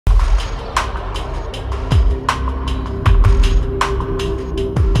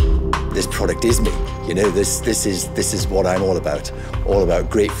product is me. You know, this is what I'm all about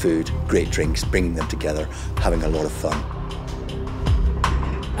great food, great drinks, bringing them together, having a lot of fun.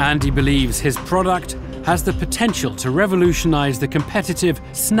 Andy believes his product has the potential to revolutionise the competitive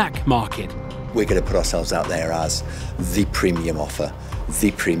snack market. We're going to put ourselves out there as the premium offer,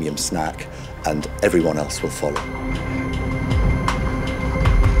 the premium snack, and everyone else will follow.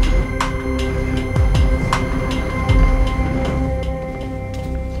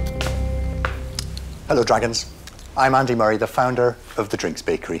 Hello, Dragons. I'm Andy Murray, the founder of the Drinks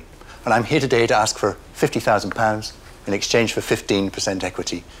Bakery, and I'm here today to ask for £50,000 in exchange for 15%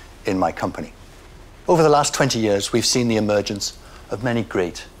 equity in my company. Over the last 20 years, we've seen the emergence of many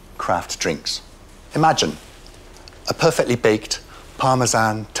great craft drinks. Imagine a perfectly baked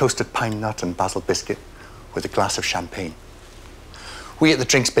Parmesan, toasted pine nut and basil biscuit with a glass of champagne. We at the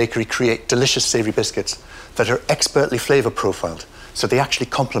Drinks Bakery create delicious savoury biscuits that are expertly flavour profiled, so they actually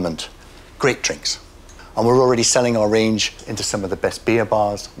complement great drinks. And we're already selling our range into some of the best beer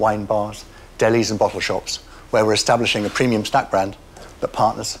bars, wine bars, delis and bottle shops, where we're establishing a premium snack brand that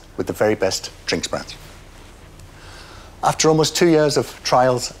partners with the very best drinks brands. After almost 2 years of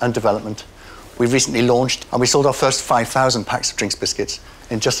trials and development, we've recently launched and we sold our first 5,000 packs of drinks biscuits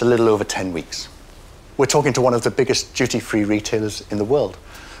in just a little over 10 weeks. We're talking to one of the biggest duty-free retailers in the world,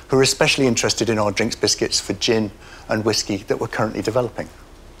 who are especially interested in our drinks biscuits for gin and whiskey that we're currently developing.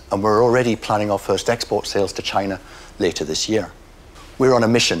 And we're already planning our first export sales to China later this year. We're on a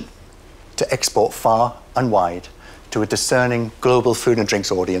mission to export far and wide to a discerning global food and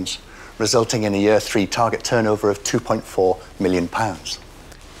drinks audience, resulting in a year 3 target turnover of £2.4 million.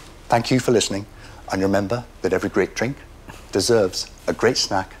 Thank you for listening, and remember that every great drink deserves a great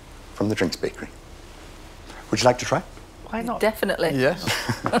snack from the Drinks Bakery. Would you like to try? Why not? Definitely. Yes.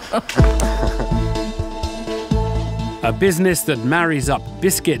 A business that marries up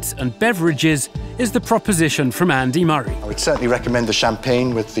biscuits and beverages is the proposition from Andy Murray. I would certainly recommend the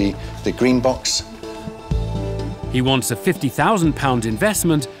champagne with the green box. He wants a £50,000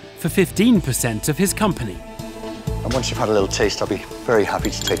 investment for 15% of his company. And once you've had a little taste, I'll be very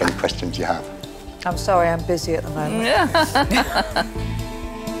happy to take any questions you have. I'm sorry, I'm busy at the moment.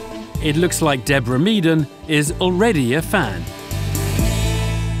 It looks like Deborah Meaden is already a fan.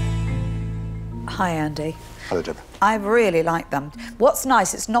 Hi, Andy. Hello, Deborah. I really like them. What's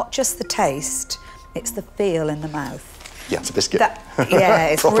nice, it's not just the taste, it's the feel in the mouth. Yeah, it's a biscuit. Yeah,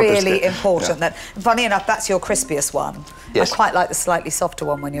 it's really biscuit. important. Yeah. That, funny enough, that's your crispiest one. Yes. I quite like the slightly softer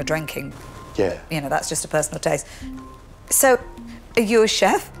one when you're drinking. Yeah. You know, that's just a personal taste. So, are you a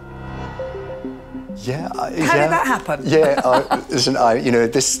chef? Yeah. How did that happen? Yeah, listen, you know,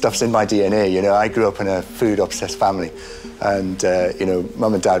 this stuff's in my DNA. You know, I grew up in a food-obsessed family. And, you know,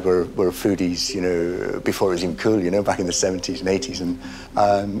 Mum and Dad were foodies, you know, before it was even cool, you know, back in the 70s and 80s. And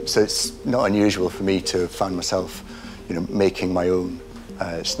so it's not unusual for me to find myself, you know, making my own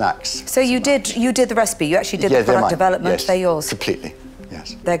snacks. So you did the recipe, you actually did the product development, yes, they're yours? Completely,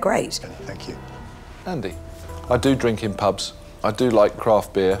 yes. They're great. Thank you. Andy, I do drink in pubs. I do like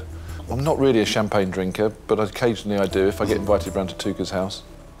craft beer. I'm not really a champagne drinker, but occasionally I do if I get invited round to Tuka's house.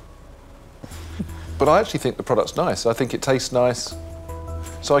 But I actually think the product's nice. I think it tastes nice,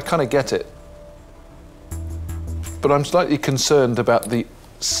 so I kind of get it. But I'm slightly concerned about the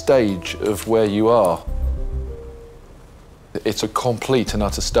stage of where you are. It's a complete and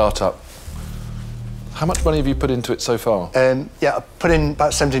utter start-up. How much money have you put into it so far? Yeah, I put in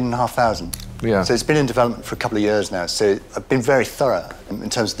about 17,500. Yeah. So it's been in development for a couple of years now, so I've been very thorough in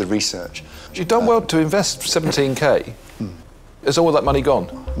terms of the research. You've done well to invest 17K. Is all that money gone?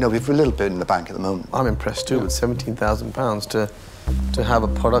 No, we've a little bit in the bank at the moment. I'm impressed too with £17,000 to have a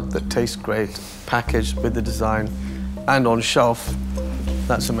product that tastes great, packaged with the design and on shelf.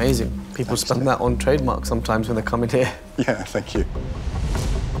 That's amazing. People spend that on trademark sometimes when they come in here. Yeah, thank you.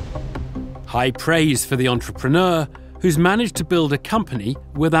 High praise for the entrepreneur who's managed to build a company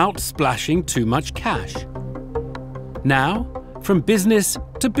without splashing too much cash. Now, from business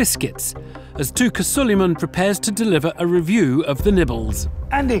to biscuits, as Tuka Suleiman prepares to deliver a review of the nibbles.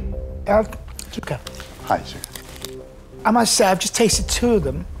 Andy, Tuka. Hi, Tuka. I must say, I've just tasted 2 of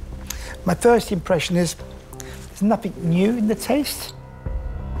them. My first impression is there's nothing new in the taste.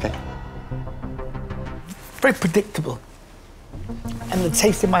 Okay. Very predictable. And the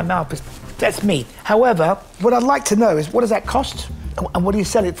taste in my mouth is, that's me. However, what I'd like to know is, what does that cost? And what do you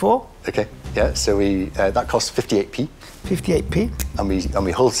sell it for? Okay, yeah, so that costs 58p. 58p. And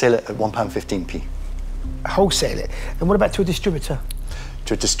we wholesale it at £1.15p. Wholesale it. And what about to a distributor?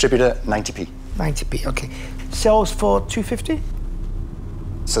 To a distributor, 90p. 90p, okay. Sells for 250?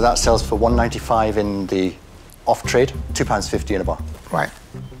 So that sells for £1.95 in the off-trade, £2.50 in a bar. Right.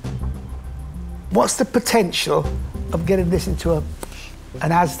 What's the potential of getting this into an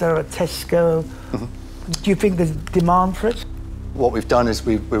Asda, a Tesco? Do you think there's demand for it? What we've done is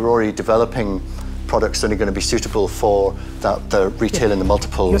we're already developing products that are going to be suitable for the retail and the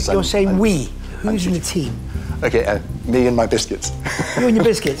multiples. You're saying we. Who's in the team? Okay, me and my biscuits. You and your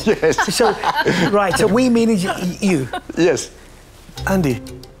biscuits? Yes. So, right, so we means you? Yes. Andy,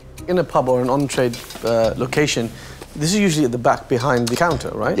 in a pub or an on-trade location, this is usually at the back behind the counter,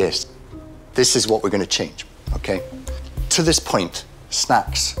 right? Yes. This is what we're going to change, okay? To this point,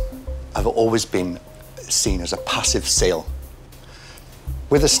 snacks have always been seen as a passive sale.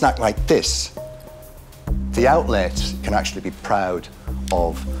 With a snack like this, the outlet can actually be proud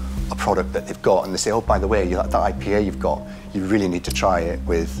of a product that they've got, and they say, oh, by the way, that IPA you've got, you really need to try it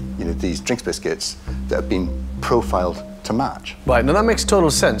with, you know, these drinks biscuits that have been profiled to match. Right, now that makes total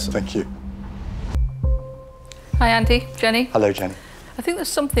sense. Thank you. Hi, Andy. Jenny. Hello, Jenny. I think there's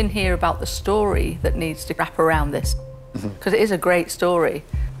something here about the story that needs to wrap around this, because it is a great story.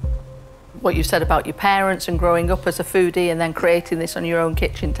 What you said about your parents and growing up as a foodie and then creating this on your own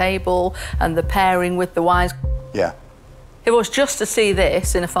kitchen table and the pairing with the wines. Yeah. If it was just to see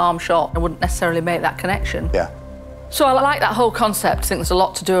this in a farm shop, I wouldn't necessarily make that connection. Yeah. So I like that whole concept. I think there's a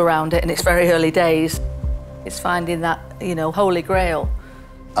lot to do around it, and it's very early days. It's finding that, you know, holy grail.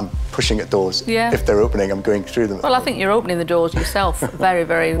 I'm pushing at doors. Yeah. If they're opening, I'm going through them. Well, I think you're opening the doors yourself very,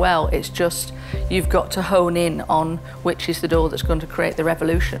 very well. It's just you've got to hone in on which is the door that's going to create the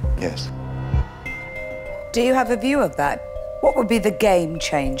revolution. Yes. Do you have a view of that? What would be the game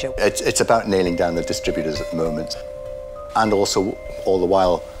changer? It's about nailing down the distributors at the moment, and also all the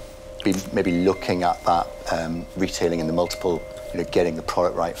while maybe looking at that retailing in the multiple, you know, getting the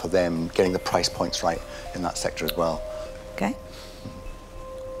product right for them, getting the price points right in that sector as well. Okay.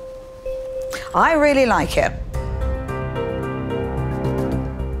 I really like it.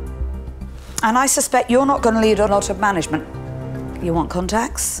 And I suspect you're not going to need a lot of management. You want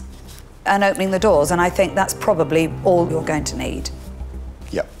contacts and opening the doors, and I think that's probably all you're going to need.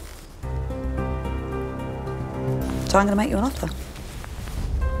 Yep. So I'm going to make you an offer.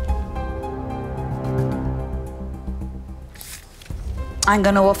 I'm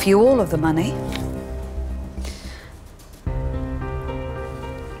going to offer you all of the money.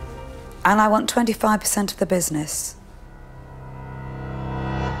 And I want 25% of the business.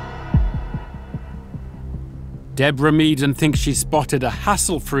 Deborah Meaden thinks she's spotted a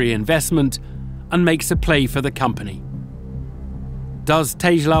hassle-free investment and makes a play for the company. Does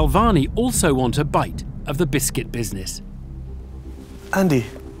Tej Lalvani also want a bite of the biscuit business? Andy,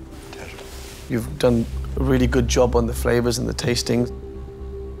 you've done a really good job on the flavours and the tastings.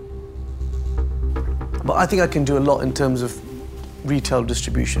 But I think I can do a lot in terms of retail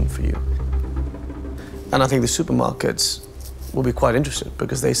distribution for you. And I think the supermarkets will be quite interested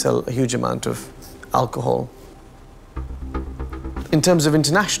because they sell a huge amount of alcohol. In terms of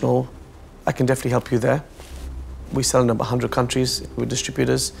international, I can definitely help you there. We sell in about 100 countries with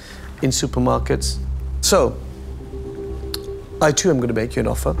distributors, in supermarkets. So, I too am going to make you an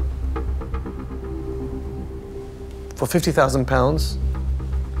offer for £50,000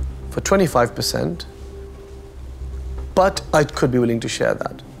 for 25%, but I could be willing to share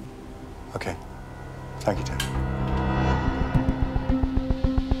that. Okay. Thank you, Tim.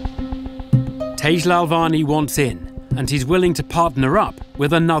 Tej Lalvani wants in, and he's willing to partner up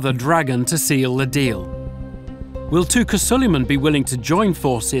with another dragon to seal the deal. Will Tuka Suleiman be willing to join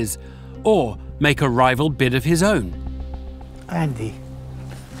forces or make a rival bid of his own? Andy,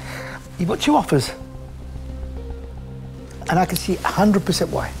 you've got two offers. And I can see 100%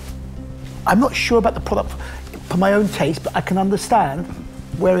 why. I'm not sure about the product for my own taste, but I can understand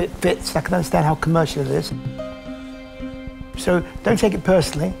where it fits. I can understand how commercial it is. So don't take it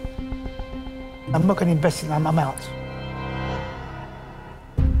personally. I'm not going to invest in it, I'm out.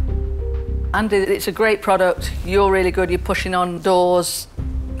 Andy, it's a great product. You're really good. You're pushing on doors.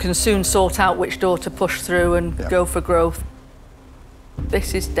 Can soon sort out which door to push through and go for growth.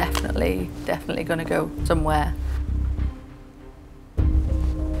 This is definitely going to go somewhere.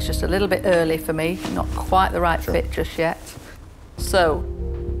 It's just a little bit early for me. Not quite the right fit just yet. So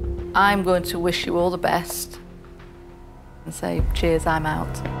I'm going to wish you all the best and say, cheers, I'm out.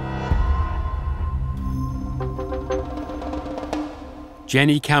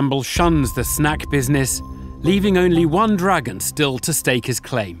 Jenny Campbell shuns the snack business, leaving only one dragon still to stake his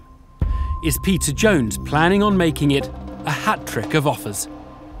claim. Is Peter Jones planning on making it a hat-trick of offers?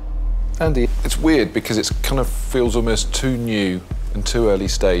 Andy, it's weird because it kind of feels almost too new and too early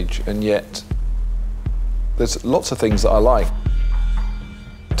stage, and yet there's lots of things that I like.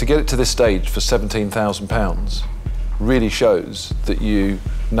 To get it to this stage for £17,000 really shows that you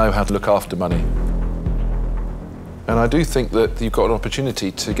know how to look after money. And I do think that you've got an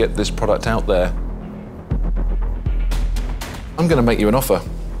opportunity to get this product out there. I'm going to make you an offer.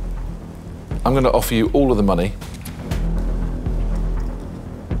 I'm going to offer you all of the money.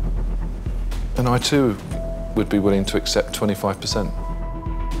 And I too would be willing to accept 25%.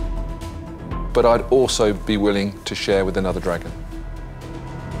 But I'd also be willing to share with another dragon.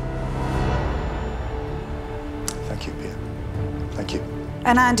 Thank you, Peter. Thank you.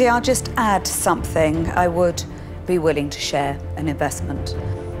 And Andy, I'll just add something. I would be willing to share an investment.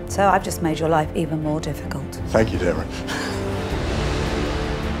 So I've just made your life even more difficult. Thank you, Deborah.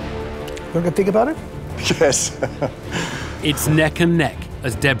 You want to think about it? Yes. It's neck and neck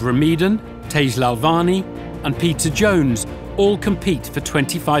as Deborah Meaden, Tej Lalvani and Peter Jones all compete for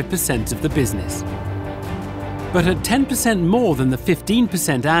 25% of the business. But at 10% more than the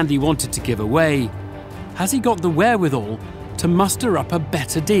 15% Andy wanted to give away, has he got the wherewithal to muster up a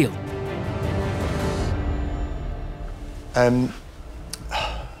better deal?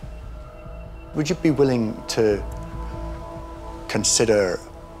 Would you be willing to consider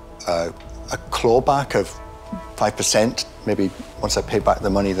a clawback of 5%, maybe once I pay back the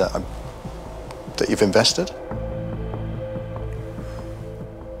money that you've invested?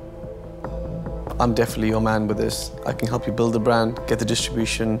 I'm definitely your man with this. I can help you build the brand, get the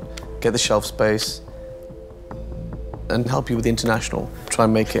distribution, get the shelf space, and help you with the international. Try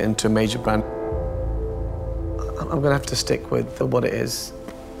and make it into a major brand. I'm going to have to stick with what it is.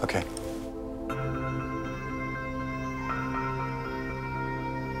 Okay.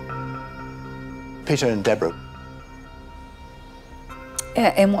 Peter and Deborah.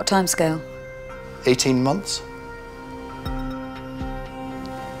 Yeah, in what timescale? 18 months?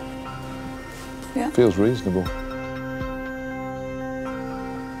 Yeah. Feels reasonable.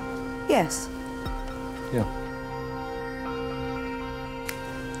 Yes. Yeah.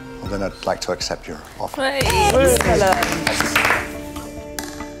 Well, then I'd like to accept your offer. Excellent.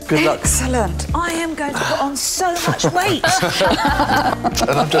 Good luck. Excellent. I am going to put on so much weight.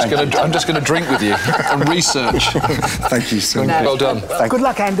 And I'm just going to drink with you and research. Thank you so much. Well done. Good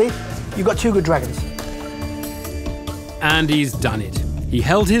luck, Andy. You've got two good dragons. Andy's done it. He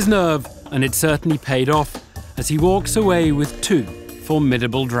held his nerve, and it certainly paid off as he walks away with 2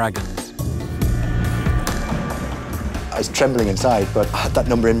 formidable dragons. I was trembling inside, but I had that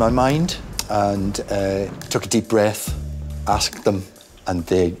number in my mind and took a deep breath, asked them, and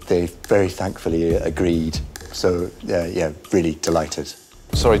they very thankfully agreed. So, yeah, really delighted.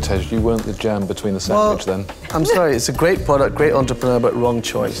 Sorry, Tej, you weren't the jam between the sandwich then. I'm sorry, it's a great product, great entrepreneur, but wrong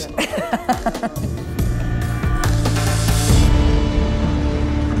choice.